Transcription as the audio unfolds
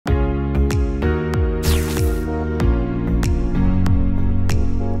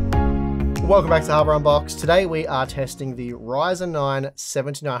Welcome back to Hardware Unboxed. Today we are testing the Ryzen 9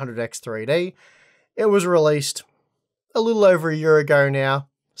 7900X 3D. It was released a little over a year ago now,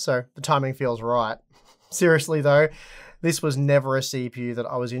 so the timing feels right. Seriously though, this was never a CPU that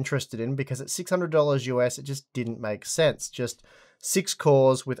I was interested in because at $600 US it just didn't make sense. Just 6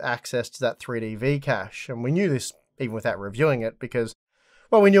 cores with access to that 3D V cache, and we knew this even without reviewing it because,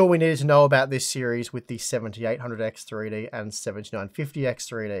 well, we knew all we needed to know about this series with the 7800X 3D and 7950X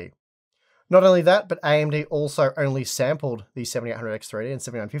 3D. Not only that, but AMD also only sampled the 7800X 3D and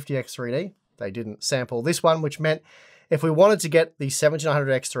 7950X 3D. They didn't sample this one, which meant if we wanted to get the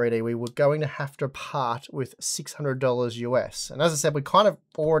 7900X 3D, we were going to have to part with $600 US. And as I said, we kind of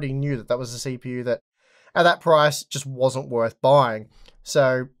already knew that that was a CPU that at that price just wasn't worth buying.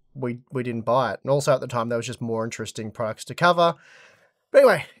 So we didn't buy it. And also at the time, there was just more interesting products to cover. But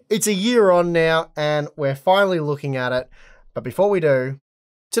anyway, it's a year on now and we're finally looking at it. But before we do,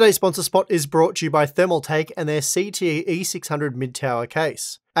 today's sponsor spot is brought to you by Thermaltake and their CTE E600 mid-tower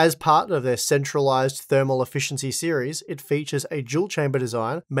case. As part of their centralized thermal efficiency series, it features a dual chamber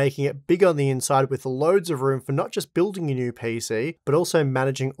design, making it big on the inside with loads of room for not just building a new PC, but also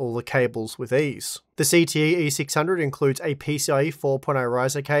managing all the cables with ease. The CTE E600 includes a PCIe 4.0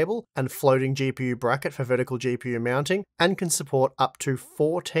 riser cable and floating GPU bracket for vertical GPU mounting, and can support up to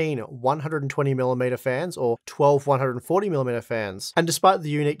 14 120mm fans or 12 140mm fans. And despite the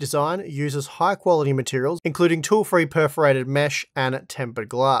unique design, it uses high quality materials, including tool-free perforated mesh and tempered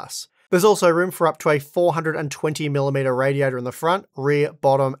glass. There's also room for up to a 420mm radiator in the front, rear,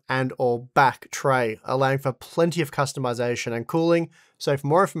 bottom, and or back tray, allowing for plenty of customization and cooling. So for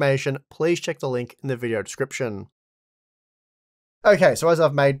more information, please check the link in the video description. Okay, so as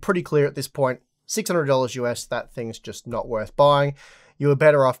I've made pretty clear at this point, $600 US, that thing's just not worth buying. You were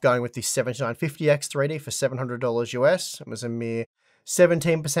better off going with the 7950X 3D for $700 US. It was a mere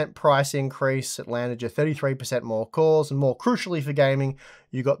 17% price increase. It landed you 33% more cores, and more crucially for gaming,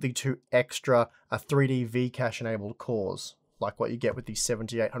 you got the 2 extra 3D V cache enabled cores, like what you get with the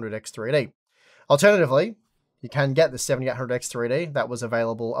 7800X 3D. Alternatively, you can get the 7800X 3D. That was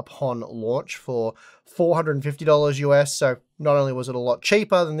available upon launch for $450 US. So not only was it a lot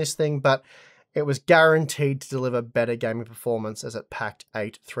cheaper than this thing, but it was guaranteed to deliver better gaming performance as it packed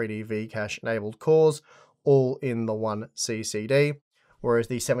 8 3D V cache enabled cores, all in the one CCD. Whereas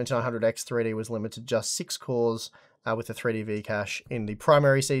the 7900X 3D was limited to just 6 cores with the 3D V cache in the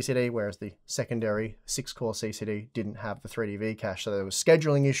primary CCD, whereas the secondary 6-core CCD didn't have the 3D V cache. So there were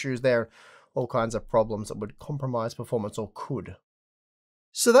scheduling issues there, all kinds of problems that would compromise performance or could.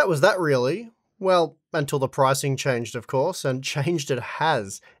 So that was that really. Well, until the pricing changed, of course, and changed it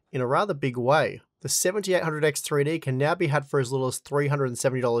has in a rather big way. The 7800X 3D can now be had for as little as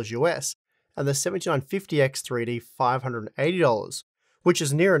 $370 US, and the 7950X 3D $580. Which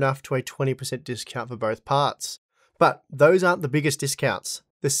is near enough to a 20% discount for both parts. But those aren't the biggest discounts.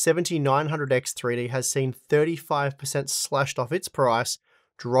 The 7900X 3D has seen 35% slashed off its price,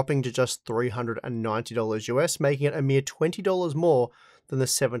 dropping to just $390 US, making it a mere $20 more than the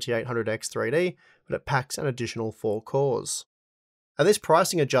 7800X 3D, but it packs an additional 4 cores. And this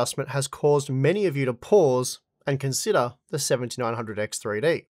pricing adjustment has caused many of you to pause and consider the 7900X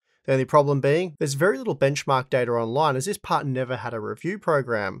 3D. The only problem being, there's very little benchmark data online as this part never had a review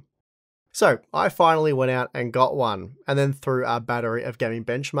program. So I finally went out and got one, and then threw a battery of gaming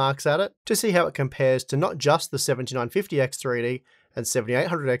benchmarks at it to see how it compares to not just the 7950X 3D and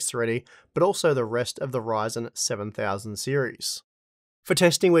 7800X 3D, but also the rest of the Ryzen 7000 series. For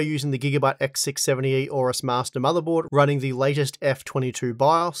testing, we're using the Gigabyte X670E Aorus Master motherboard running the latest F22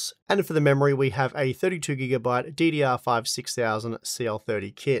 BIOS, and for the memory we have a 32GB DDR5 6000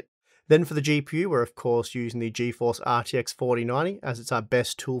 CL30 kit. Then for the GPU, we're of course using the GeForce RTX 4090 as it's our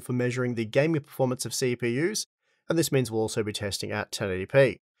best tool for measuring the gaming performance of CPUs, and this means we'll also be testing at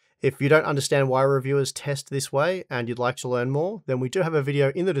 1080p. If you don't understand why reviewers test this way and you'd like to learn more, then we do have a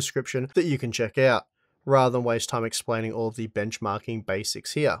video in the description that you can check out, rather than waste time explaining all of the benchmarking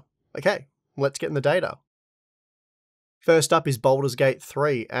basics here. Okay, let's get in the data. First up is Baldur's Gate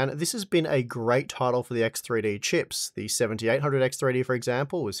 3, and this has been a great title for the X3D chips. The 7800X 3D, for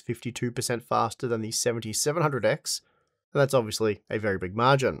example, was 52% faster than the 7700X, and that's obviously a very big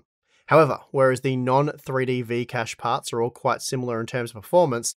margin. However, whereas the non-3D V cache parts are all quite similar in terms of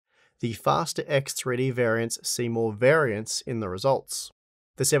performance, the faster X3D variants see more variance in the results.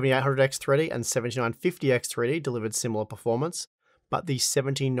 The 7800X 3D and 7950X 3D delivered similar performance, but the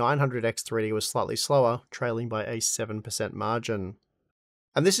 7900X 3D was slightly slower, trailing by a 7% margin.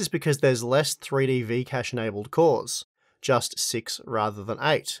 And this is because there's less 3D V cache enabled cores. just 6 rather than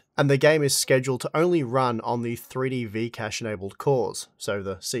 8. And the game is scheduled to only run on the 3D V cache enabled cores, so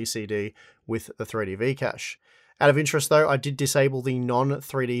the CCD with the 3D V-Cache. Out of interest though, I did disable the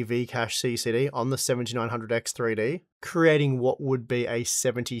non-3D V-Cache CCD on the 7900X3D, creating what would be a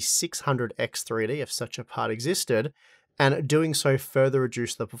 7600X3D if such a part existed, and doing so further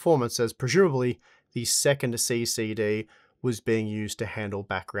reduced the performance as presumably the second CCD was being used to handle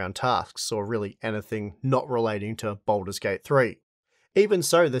background tasks, or really anything not relating to Baldur's Gate 3. Even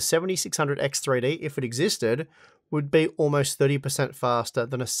so, the 7600X3D, if it existed, would be almost 30% faster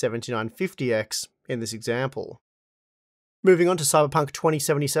than a 7950X in this example. Moving on to Cyberpunk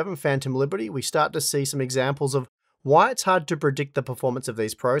 2077 Phantom Liberty, we start to see some examples of why it's hard to predict the performance of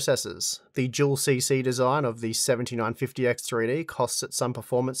these processors. The dual CC design of the 7950X3D costs it some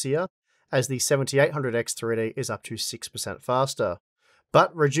performance here, as the 7800X3D is up to 6% faster.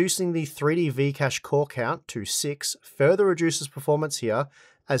 But reducing the 3D V-Cache core count to 6 further reduces performance here,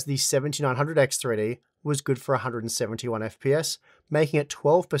 as the 7900X3D was good for 171 FPS, making it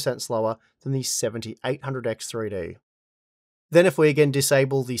 12% slower than the 7800X3D. Then if we again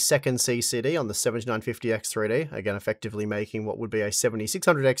disable the second CCD on the 7950X3D, again effectively making what would be a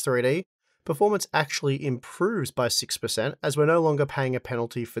 7600X3D, performance actually improves by 6% as we're no longer paying a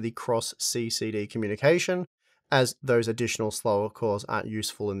penalty for the cross-CCD communication, as those additional slower cores aren't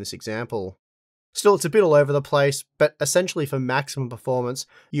useful in this example. Still, it's a bit all over the place, but essentially for maximum performance,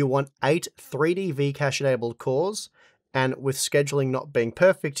 you want 8 3D V-Cache enabled cores, and with scheduling not being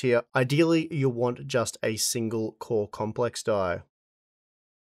perfect here, ideally you want just a single core complex die.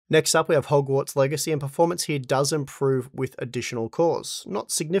 Next up we have Hogwarts Legacy, and performance here does improve with additional cores.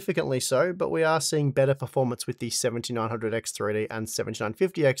 Not significantly so, but we are seeing better performance with the 7900X3D and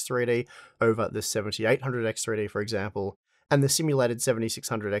 7950X3D over the 7800X3D for example, and the simulated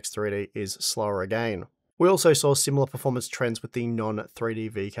 7600X3D is slower again. We also saw similar performance trends with the non-3D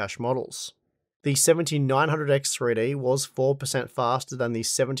V-Cache models. The 7900X3D was 4% faster than the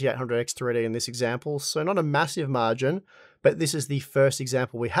 7800X3D in this example, so not a massive margin, but this is the first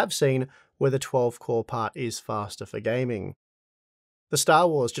example we have seen where the 12-core part is faster for gaming. The Star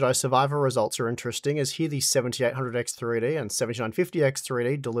Wars Jedi Survivor results are interesting, as here the 7800X3D and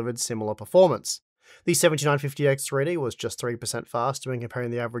 7950X3D delivered similar performance. The 7950X3D was just 3% faster when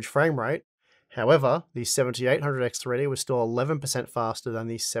comparing the average frame rate. However, the 7800X3D was still 11% faster than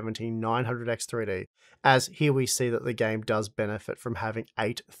the 7900X3D, as here we see that the game does benefit from having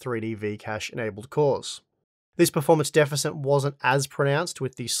 8 3D V-Cache enabled cores. This performance deficit wasn't as pronounced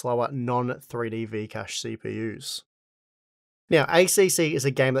with the slower non-3D V-Cache CPUs. Now, ACC is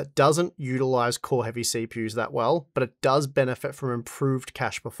a game that doesn't utilize core-heavy CPUs that well, but it does benefit from improved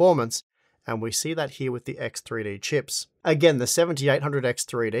cache performance, and we see that here with the X3D chips. Again, the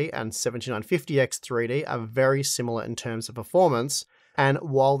 7800X3D and 7950X3D are very similar in terms of performance, and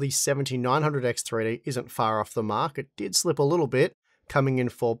while the 7900X3D isn't far off the mark, it did slip a little bit, coming in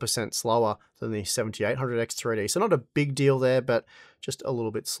 4% slower than the 7800X3D. So not a big deal there, but just a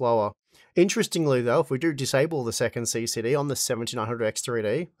little bit slower. Interestingly though, if we do disable the second CCD on the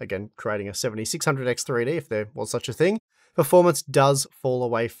 7900X3D, again creating a 7600X3D if there was such a thing, performance does fall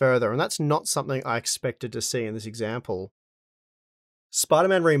away further, and that's not something I expected to see in this example.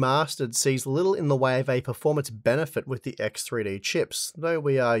 Spider-Man Remastered sees little in the way of a performance benefit with the X3D chips, though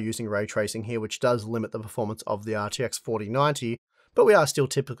we are using ray tracing here, which does limit the performance of the RTX 4090, but we are still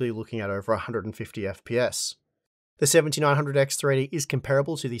typically looking at over 150 FPS. The 7900X3D is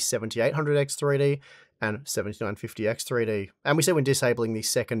comparable to the 7800X3D and 7950X3D, and we see when disabling the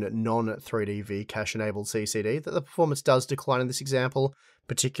second non-3D V-Cache enabled CCD that the performance does decline in this example,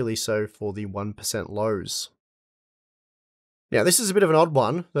 particularly so for the 1% lows. Now this is a bit of an odd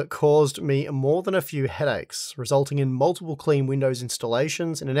one that caused me more than a few headaches, resulting in multiple clean Windows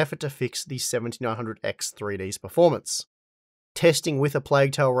installations in an effort to fix the 7900X3D's performance. Testing with a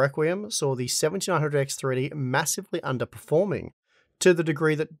Plague Tale Requiem saw the 7900X3D massively underperforming, to the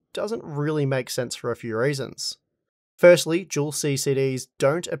degree that doesn't really make sense for a few reasons. Firstly, dual CCDs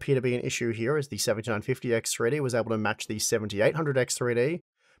don't appear to be an issue here, as the 7950X3D was able to match the 7800X3D,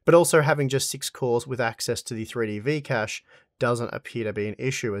 but also having just 6 cores with access to the 3D V-Cache doesn't appear to be an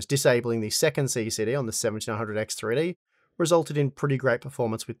issue, as disabling the second CCD on the 7900X3D resulted in pretty great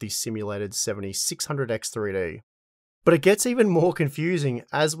performance with the simulated 7600X3D. But it gets even more confusing,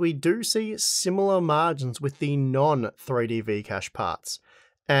 as we do see similar margins with the non-3D V-Cache parts,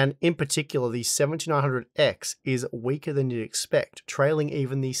 and in particular the 7900X is weaker than you'd expect, trailing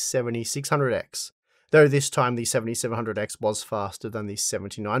even the 7600X, though this time the 7700X was faster than the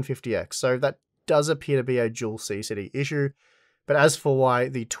 7950X, so that does appear to be a dual CCD issue. But as for why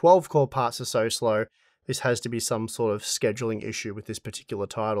the 12-core parts are so slow, this has to be some sort of scheduling issue with this particular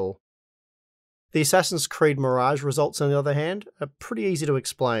title. The Assassin's Creed Mirage results, on the other hand, are pretty easy to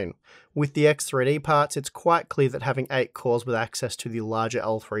explain. With the X3D parts, it's quite clear that having 8 cores with access to the larger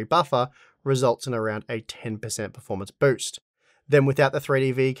L3 buffer results in around a 10% performance boost. Then without the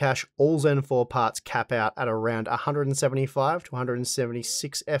 3D V-cache, all Zen 4 parts cap out at around 175 to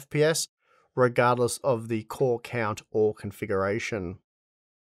 176 FPS, regardless of the core count or configuration.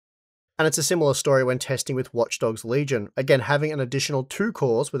 And it's a similar story when testing with Watch Dogs Legion. Again, having an additional 2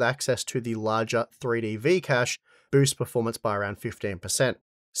 cores with access to the larger 3D V-cache boosts performance by around 15%.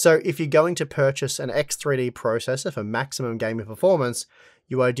 So if you're going to purchase an X3D processor for maximum gaming performance,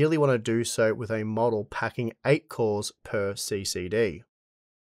 you ideally want to do so with a model packing 8 cores per CCD.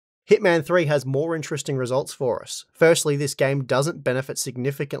 Hitman 3 has more interesting results for us. Firstly, this game doesn't benefit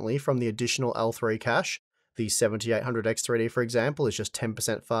significantly from the additional L3 cache. The 7800X3D, for example, is just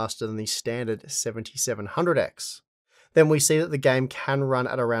 10% faster than the standard 7700X. Then we see that the game can run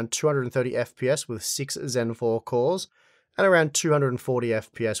at around 230 FPS with 6 Zen 4 cores, and around 240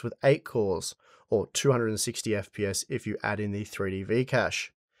 FPS with 8 cores, or 260 FPS if you add in the 3D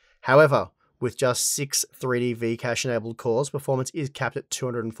V-cache. However, with just 6 3D V-cache enabled cores, performance is capped at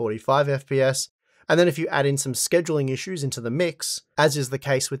 245 FPS, and then if you add in some scheduling issues into the mix, as is the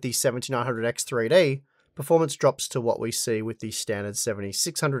case with the 7900X3D, performance drops to what we see with the standard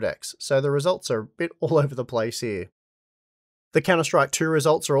 7600X, so the results are a bit all over the place here. The Counter-Strike 2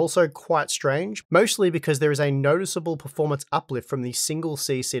 results are also quite strange, mostly because there is a noticeable performance uplift from the single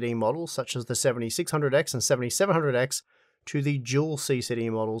CCD models such as the 7600X and 7700X to the dual CCD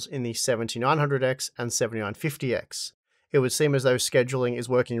models in the 7900X and 7950X. It would seem as though scheduling is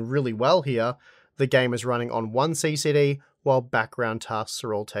working really well here. The game is running on one CCD, while background tasks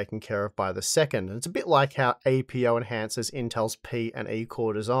are all taken care of by the second. And it's a bit like how APO enhances Intel's P and E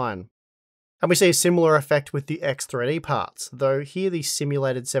core design. And we see a similar effect with the X3D parts, though here the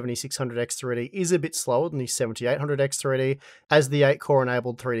simulated 7600X3D is a bit slower than the 7800X3D, as the 8-core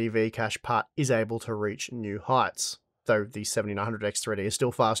enabled 3D V-cache part is able to reach new heights, though the 7900X3D is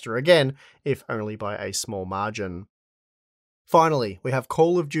still faster again, if only by a small margin. Finally, we have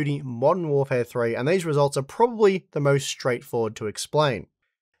Call of Duty Modern Warfare 3, and these results are probably the most straightforward to explain.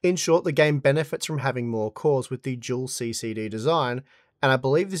 In short, the game benefits from having more cores with the dual CCD design, and I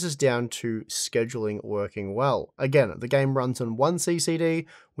believe this is down to scheduling working well. Again, the game runs on one CCD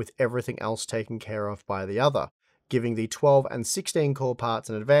with everything else taken care of by the other, giving the 12 and 16 core parts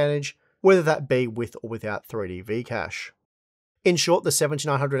an advantage, whether that be with or without 3D V-cache. In short, the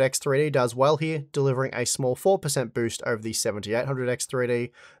 7900X3D does well here, delivering a small 4% boost over the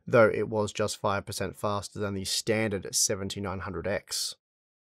 7800X3D, though it was just 5% faster than the standard 7900X.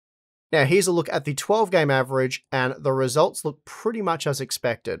 Now here's a look at the 12-game average, and the results look pretty much as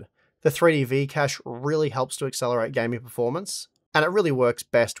expected. The 3D V-cache really helps to accelerate gaming performance, and it really works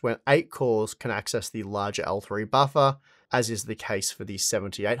best when 8 cores can access the larger L3 buffer, as is the case for the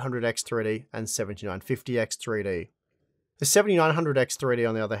 7800X3D and 7950X3D. The 7900X3D,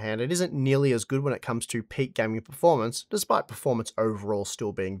 on the other hand, it isn't nearly as good when it comes to peak gaming performance, despite performance overall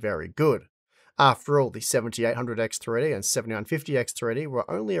still being very good. After all, the 7800X3D and 7950X3D were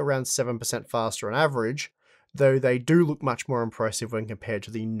only around 7% faster on average, though they do look much more impressive when compared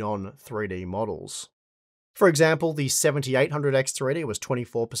to the non-3D models. For example, the 7800X3D was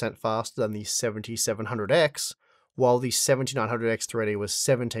 24% faster than the 7700X, while the 7900X3D was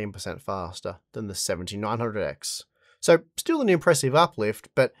 17% faster than the 7900X. So still an impressive uplift,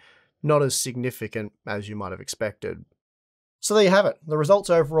 but not as significant as you might have expected. So there you have it. The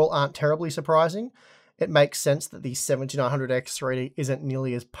results overall aren't terribly surprising. It makes sense that the 7900X3D isn't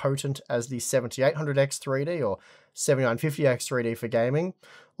nearly as potent as the 7800X3D or 7950X3D for gaming.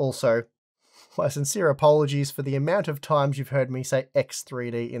 Also, my sincere apologies for the amount of times you've heard me say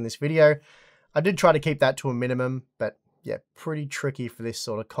X3D in this video. I did try to keep that to a minimum, but yeah, pretty tricky for this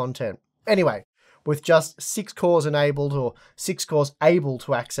sort of content. Anyway, with just 6 cores enabled or 6 cores able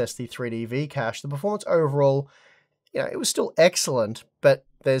to access the 3D V-cache, the performance overall, it was still excellent, but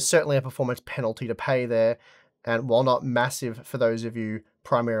there's certainly a performance penalty to pay there, and while not massive for those of you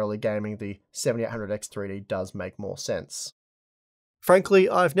primarily gaming, the 7800X3D does make more sense. Frankly,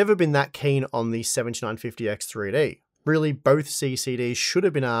 I've never been that keen on the 7950X3D. Really, both CCDs should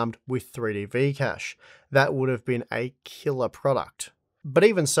have been armed with 3D V-cache. That would have been a killer product. But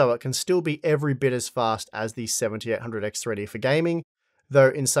even so, it can still be every bit as fast as the 7800X3D for gaming, though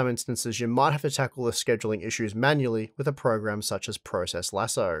in some instances you might have to tackle the scheduling issues manually with a program such as Process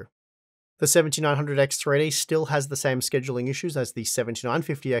Lasso. The 7900X3D still has the same scheduling issues as the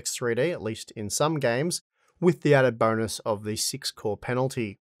 7950X3D, at least in some games, with the added bonus of the 6-core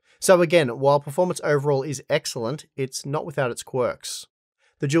penalty. So again, while performance overall is excellent, it's not without its quirks.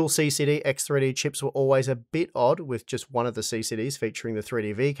 The dual CCD X3D chips were always a bit odd, with just one of the CCDs featuring the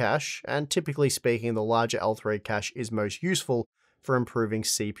 3D V cache, and typically speaking, the larger L3 cache is most useful for improving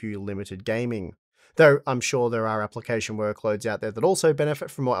CPU-limited gaming. Though I'm sure there are application workloads out there that also benefit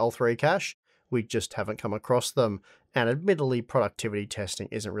from more L3 cache, we just haven't come across them, and admittedly, productivity testing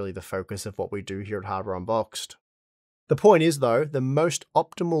isn't really the focus of what we do here at Hardware Unboxed. The point is, though, the most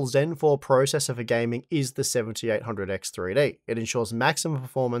optimal Zen 4 processor for gaming is the 7800X3D. It ensures maximum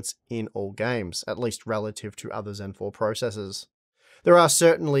performance in all games, at least relative to other Zen 4 processors. There are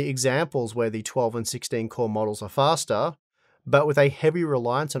certainly examples where the 12 and 16 core models are faster, but with a heavy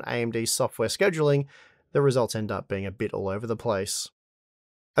reliance on AMD's software scheduling, the results end up being a bit all over the place.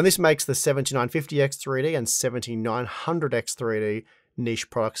 And this makes the 7950X3D and 7900X3D niche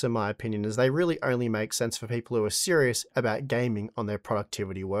products in my opinion, as they really only make sense for people who are serious about gaming on their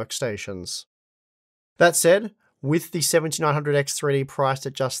productivity workstations. That said, with the 7900X3D priced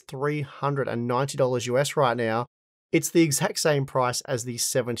at just $390 US right now, it's the exact same price as the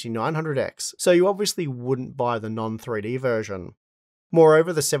 7900X, so you obviously wouldn't buy the non-3D version.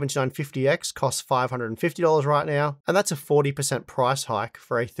 Moreover, the 7950X costs $550 right now, and that's a 40% price hike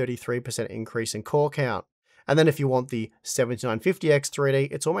for a 33% increase in core count. And then if you want the 7950X3D,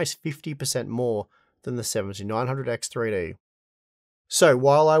 it's almost 50% more than the 7900X3D. So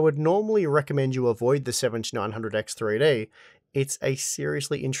while I would normally recommend you avoid the 7900X3D, it's a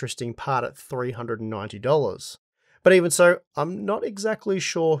seriously interesting part at $390. But even so, I'm not exactly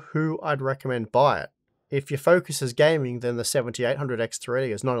sure who I'd recommend buy it. If your focus is gaming, then the 7800X3D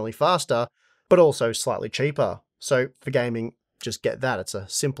is not only faster, but also slightly cheaper. So for gaming, just get that. It's a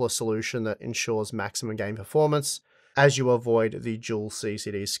simpler solution that ensures maximum game performance as you avoid the dual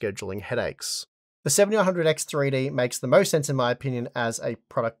CCD scheduling headaches. The 7900X3D makes the most sense in my opinion as a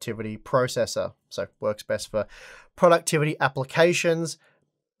productivity processor. So works best for productivity applications,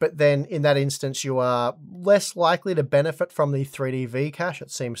 but then in that instance you are less likely to benefit from the 3D V cache. It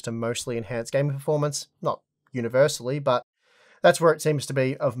seems to mostly enhance gaming performance, not universally, but that's where it seems to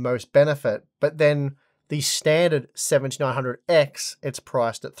be of most benefit. But then the standard 7900X, it's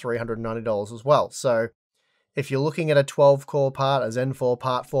priced at $390 as well. So if you're looking at a 12-core part, a Zen 4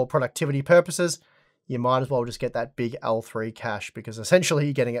 part for productivity purposes, you might as well just get that big L3 cache, because essentially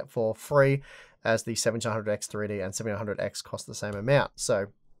you're getting it for free, as the 7900X3D and 7900X cost the same amount. So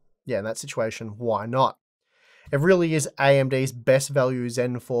yeah, in that situation, why not? It really is AMD's best value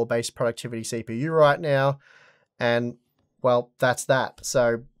Zen 4 based productivity CPU right now. And well, that's that.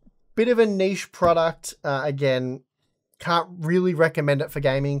 So bit of a niche product. Again, can't really recommend it for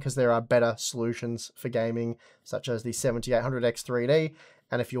gaming because there are better solutions for gaming, such as the 7800X3D.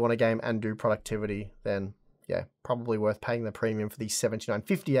 And if you want to game and do productivity, then yeah, probably worth paying the premium for the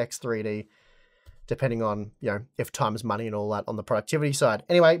 7950X3D, depending on, you know, if time is money and all that on the productivity side.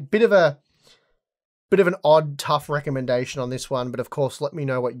 Anyway, bit of an odd, tough recommendation on this one, but of course, let me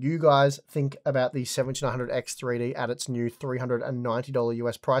know what you guys think about the 7900X3D at its new $390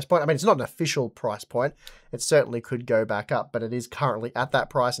 US price point. I mean, it's not an official price point. It certainly could go back up, but it is currently at that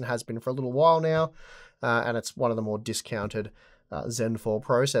price and has been for a little while now, and it's one of the more discounted Zen 4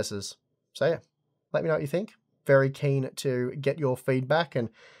 processors. So yeah, let me know what you think. Very keen to get your feedback. And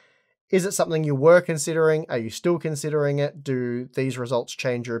is it something you were considering? Are you still considering it? Do these results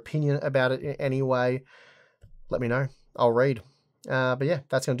change your opinion about it in any way? Let me know. I'll read. But yeah,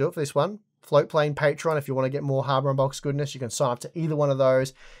 that's going to do it for this one. Floatplane Patreon, if you want to get more Hardware Unboxed goodness, you can sign up to either one of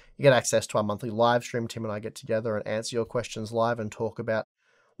those. You get access to our monthly live stream. Tim and I get together and answer your questions live and talk about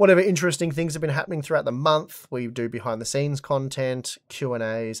whatever interesting things have been happening throughout the month. We do behind the scenes content,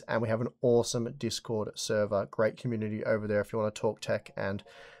 Q&As, and we have an awesome Discord server. Great community over there if you want to talk tech and,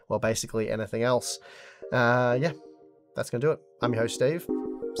 well, basically anything else. Yeah, that's going to do it. I'm your host, Steve.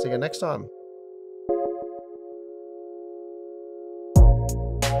 See you next time.